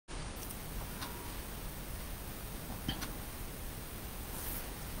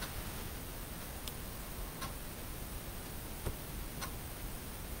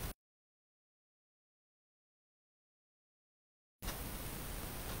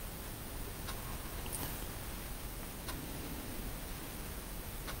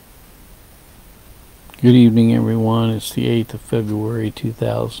Good evening, everyone. It's the 8th of February,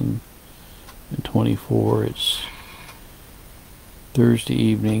 2024. It's Thursday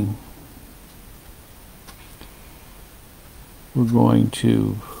evening. We're going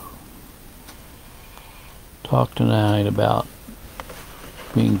to talk tonight about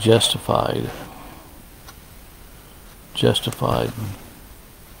being justified. Justified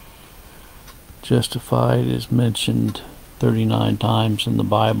is mentioned 39 times in the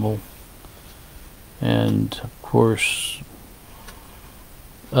Bible. And of course,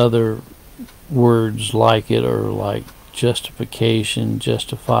 other words like it are like justification,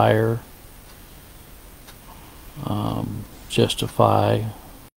 justifier, justify.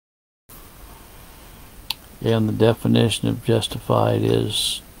 And the definition of justified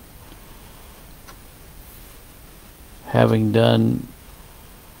is having done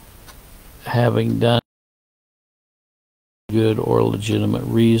good or legitimate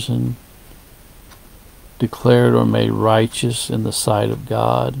reason, declared or made righteous in the sight of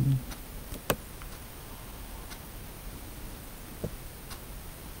God,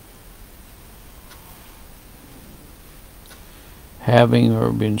 having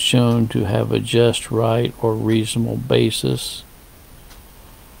or been shown to have a just right or reasonable basis,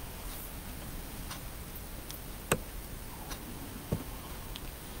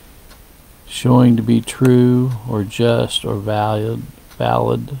 showing to be true or just or valid,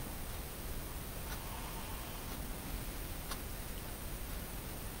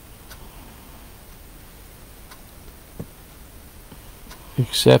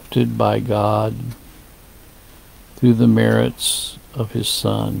 accepted by God through the merits of His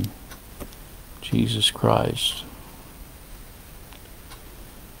Son, Jesus Christ.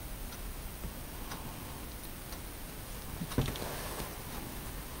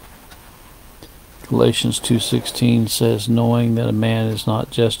 Galatians 2:16 says, knowing that a man is not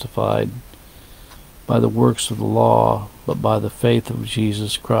justified by the works of the law, but by the faith of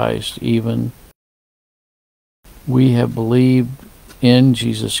Jesus Christ. Even we have believed in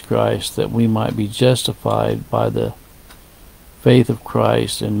Jesus Christ that we might be justified by the faith of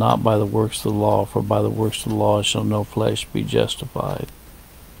Christ and not by the works of the law, for by the works of the law shall no flesh be justified.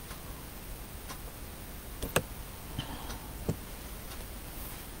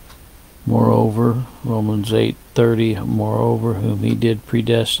 Moreover, Romans 8:30, moreover, whom He did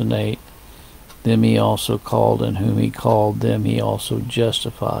predestinate, them He also called, and whom He called, them He also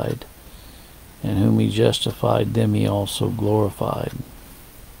justified, and whom He justified, them He also glorified.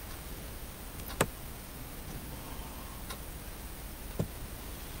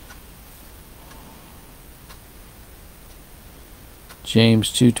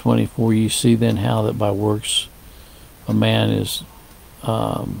 James 2:24, you see then how that by works a man is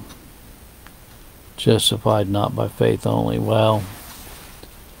justified not by faith only. Well,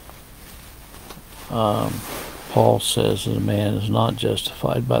 Paul says that a man is not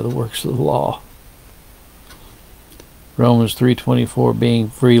justified by the works of the law. Romans 3:24, being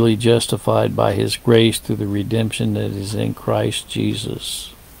freely justified by His grace through the redemption that is in Christ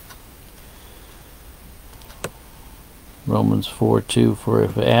Jesus. Romans 4:2, for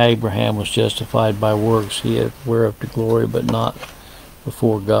if Abraham was justified by works, he had whereof to glory, but not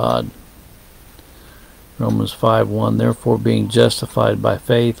before God. Romans 5:1, therefore being justified by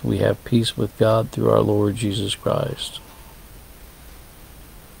faith, we have peace with God through our Lord Jesus Christ.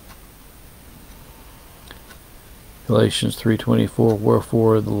 Galatians 3:24,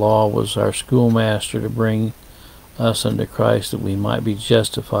 wherefore the law was our schoolmaster to bring us unto Christ, that we might be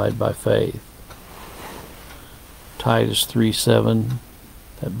justified by faith. Titus 3:7,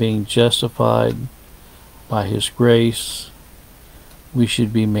 that being justified by His grace, we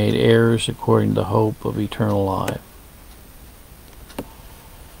should be made heirs according to the hope of eternal life.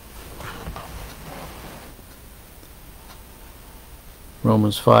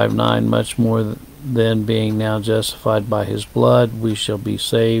 Romans 5:9, much more than being now justified by His blood, we shall be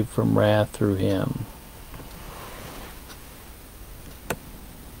saved from wrath through Him.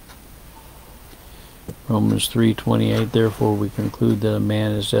 Romans 3:28, therefore we conclude that a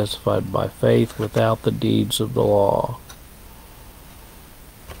man is justified by faith without the deeds of the law.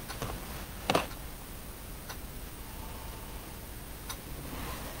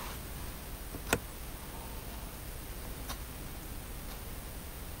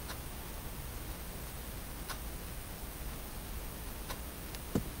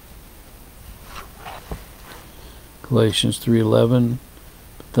 Galatians 3:11,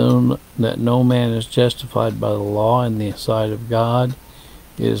 though that no man is justified by the law in the sight of God,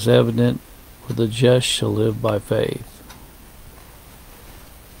 it is evident, for the just shall live by faith.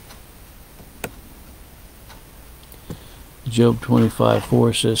 Job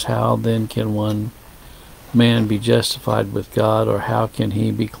 25:4 says, how then can one man be justified with God, or how can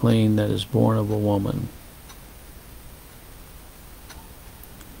he be clean that is born of a woman?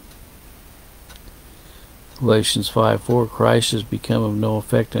 Galatians 5:4, Christ has become of no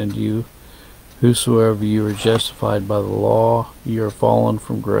effect unto you. Whosoever you are justified by the law, you are fallen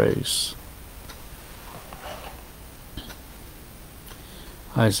from grace.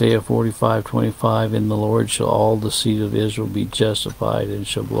 Isaiah 45:25, in the Lord shall all the seed of Israel be justified and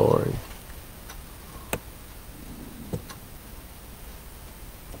shall glory.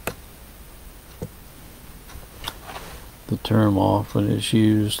 The term often is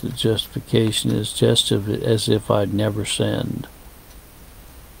used that justification is just as if I'd never sinned.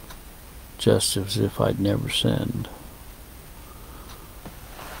 Just as if I'd never sinned.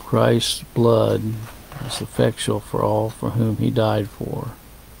 Christ's blood is effectual for all for whom he died for,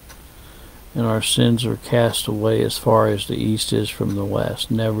 and our sins are cast away as far as the east is from the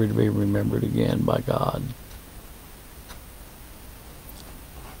west, never to be remembered again by God.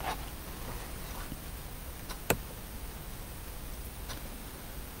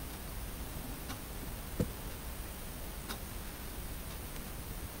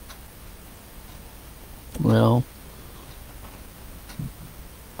 Well,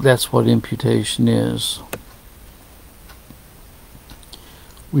 that's what imputation is.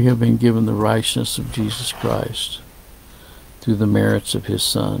 We have been given the righteousness of Jesus Christ through the merits of his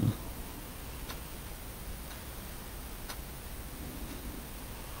Son.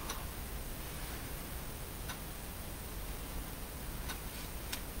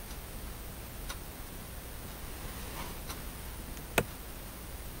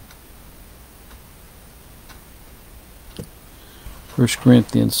 First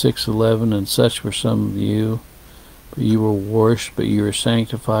Corinthians 6:11, and such were some of you, but you were washed, but you were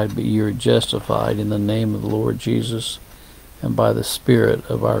sanctified, but you were justified in the name of the Lord Jesus and by the Spirit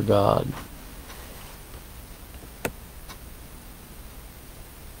of our God.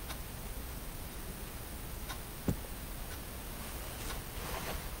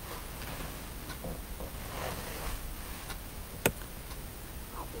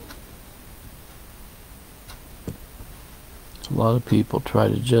 A lot of people try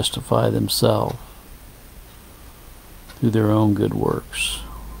to justify themselves through their own good works.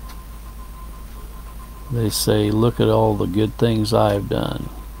 They say, look at all the good things I've done.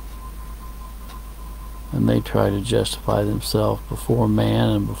 And they try to justify themselves before man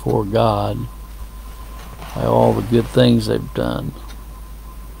and before God by all the good things they've done.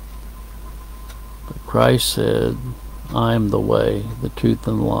 But Christ said, I am the way, the truth,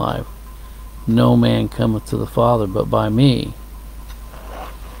 and the life. No man cometh to the Father but by me.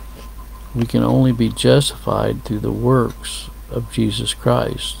 We can only be justified through the works of Jesus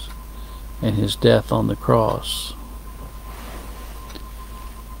Christ and his death on the cross.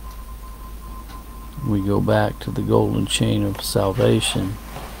 We go back to the golden chain of salvation.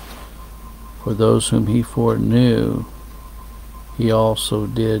 For those whom he foreknew, he also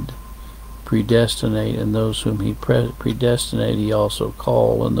did predestinate, and those whom he predestinated, he also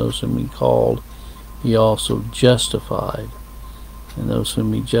called, and those whom he called, he also justified. And those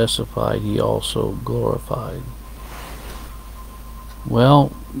whom he justified, he also glorified.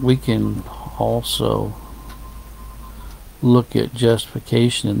 Well, we can also look at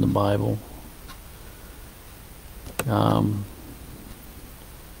justification in the Bible.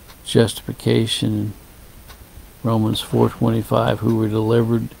 Justification, Romans 4:25, who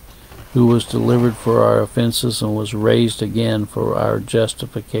was delivered for our offenses and was raised again for our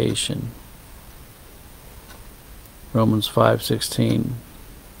justification. Romans 5:16,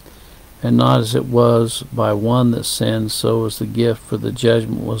 and not as it was by one that sinned, so was the gift, for the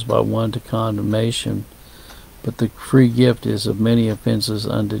judgment was by one to condemnation, but the free gift is of many offenses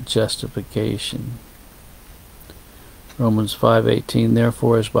unto justification. Romans 5:18,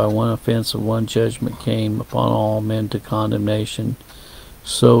 therefore as by one offense of one judgment came upon all men to condemnation,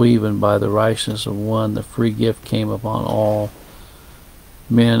 so even by the righteousness of one the free gift came upon all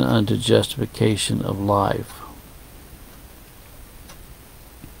men unto justification of life.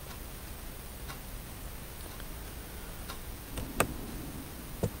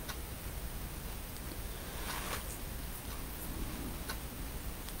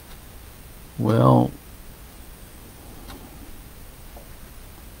 Well,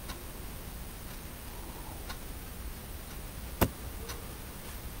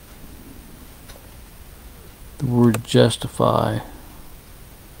 the word justify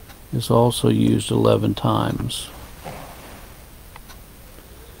is also used 11 times.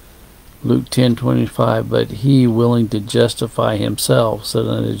 Luke 10:25, but he, willing to justify himself, said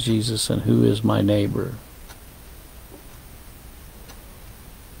unto Jesus, and who is my neighbor?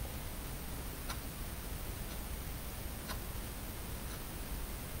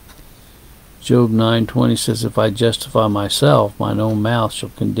 Job 9:20 says, if I justify myself, mine own mouth shall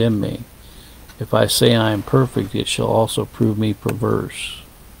condemn me. If I say I am perfect, it shall also prove me perverse.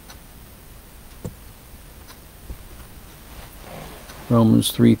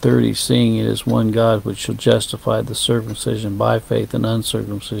 Romans 3:30, seeing it is one God which shall justify the circumcision by faith and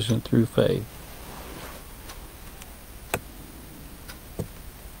uncircumcision through faith.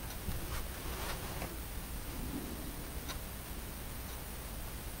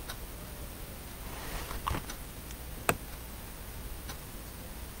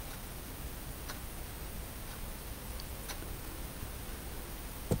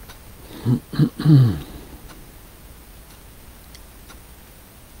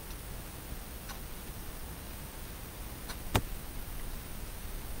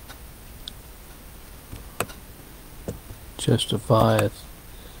 Justifieth.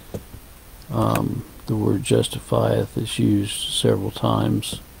 The word justifieth is used several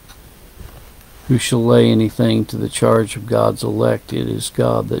times. Who shall lay anything to the charge of God's elect? It is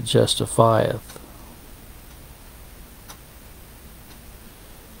God that justifieth.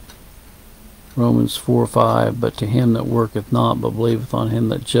 Romans 4:5, but to him that worketh not, but believeth on him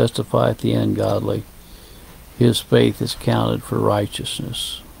that justifieth the ungodly, his faith is counted for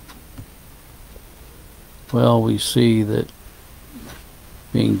righteousness. Well, we see that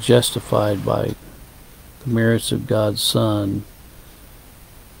being justified by the merits of God's Son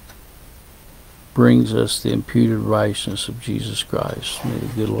brings us the imputed righteousness of Jesus Christ. May the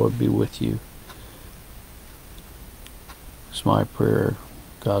good Lord be with you. It's my prayer.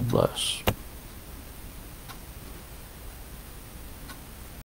 God bless.